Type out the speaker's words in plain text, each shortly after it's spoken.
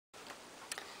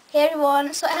Hey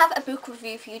everyone, so I have a book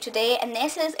review for you today, and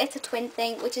this is It's a Twin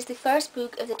Thing, which is the first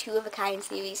book of the Two of a Kind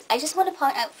series. I just want to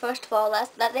point out first of all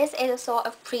that this is a sort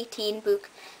of pre-teen book.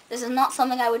 This is not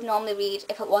something I would normally read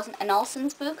if it wasn't an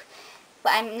Olsen's book,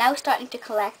 but I'm now starting to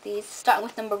collect these, starting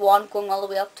with number 1, going all the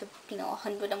way up to,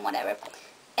 100 and whatever.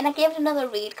 And I gave it another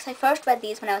read, because I first read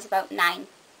these when I was about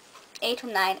 8 or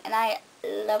 9, and I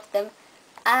loved them.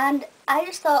 And I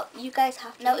just thought you guys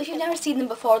have to. Now, if you've never seen them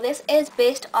before, this is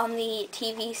based on the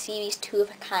TV series Two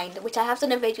of a Kind, which I have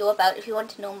done a video about if you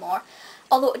want to know more.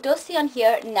 Although it does say on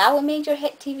here, now a major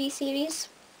hit TV series.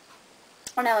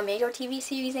 Or now a major TV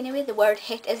series anyway, the word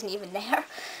hit isn't even there.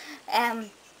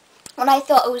 When I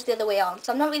thought it was the other way on.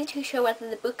 So I'm not really too sure whether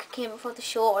the book came before the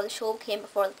show or the show came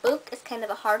before the book. It's kind of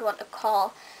a hard one to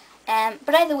call.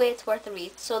 But either way, it's worth a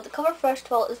read. So the cover, first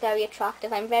of all, is very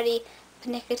attractive. I'm very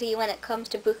pernickety when it comes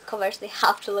to book covers. They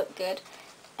have to look good.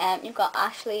 You've got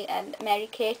Ashley and Mary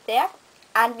Kate there,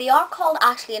 and they are called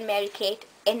Ashley and Mary Kate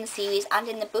in the series and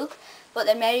in the book, but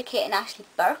they're Mary Kate and Ashley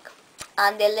Burke,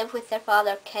 and they live with their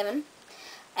father Kevin.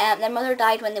 Their mother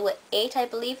died when they were 8, I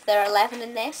believe. They're 11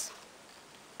 in this,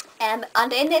 and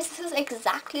in this is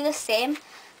exactly the same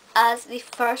as the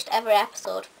first ever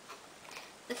episode.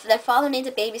 Their father needs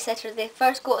a babysitter. They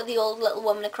first go to the old little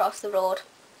woman across the road.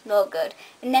 No good.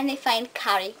 And then they find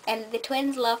Carrie, and the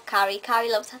twins love Carrie.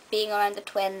 Carrie loves being around the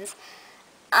twins,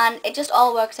 and it just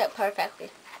all works out perfectly.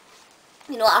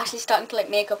 Ashley's starting to like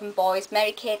makeup and boys.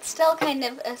 Mary Kate's still kind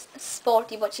of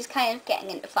sporty, but she's kind of getting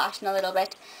into fashion a little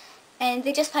bit. And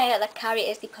they just find out that Carrie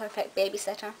is the perfect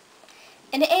babysitter.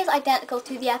 And it is identical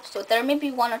to the episode. There are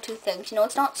maybe 1 or 2 things.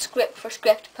 It's not script for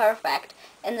script perfect,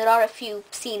 and there are a few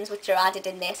scenes which are added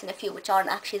in this and a few which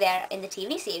aren't actually there in the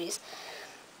TV series.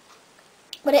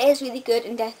 But it is really good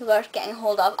and definitely worth getting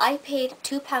hold of. I paid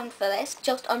 £2 for this,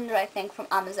 just under I think, from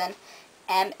Amazon.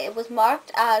 It was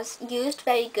marked as used,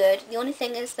 very good. The only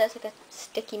thing is there's like a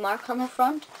sticky mark on the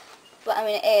front, but I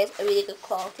mean it is a really good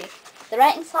quality. The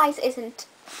writing size isn't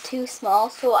too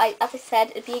small, so as I said,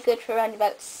 it'd be good for around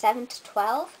about 7 to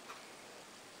 12.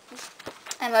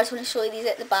 And I just want to show you these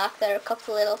at the back. There are a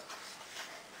couple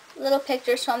little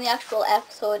pictures from the actual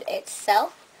episode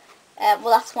itself.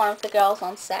 Well, that's one of the girls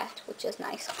on set, which is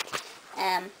nice.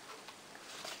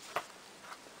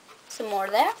 Some more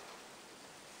there.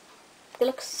 They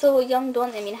look so young,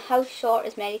 don't they? I mean, how short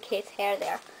is Mary Kate's hair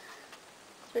there?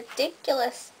 It's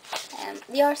ridiculous.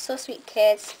 They are so sweet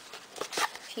kids.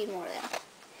 A few more there.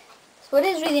 So it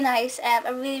is really nice.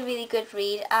 A really, really good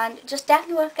read, and just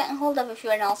definitely worth getting hold of if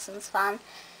you're an Olsen's fan.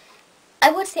 I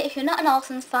would say if you're not an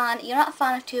Olsen's fan, you're not a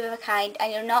fan of Two of a Kind,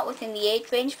 and you're not within the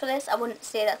age range for this, I wouldn't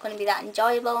say that's going to be that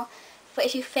enjoyable. But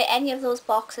if you fit any of those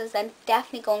boxes, then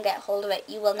definitely go and get hold of it.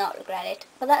 You will not regret it.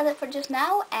 But that is it for just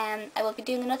now. I will be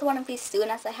doing another one of these soon,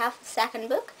 as I have the second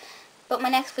book. But my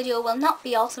next video will not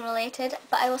be Olsen related,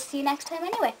 but I will see you next time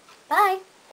anyway. Bye!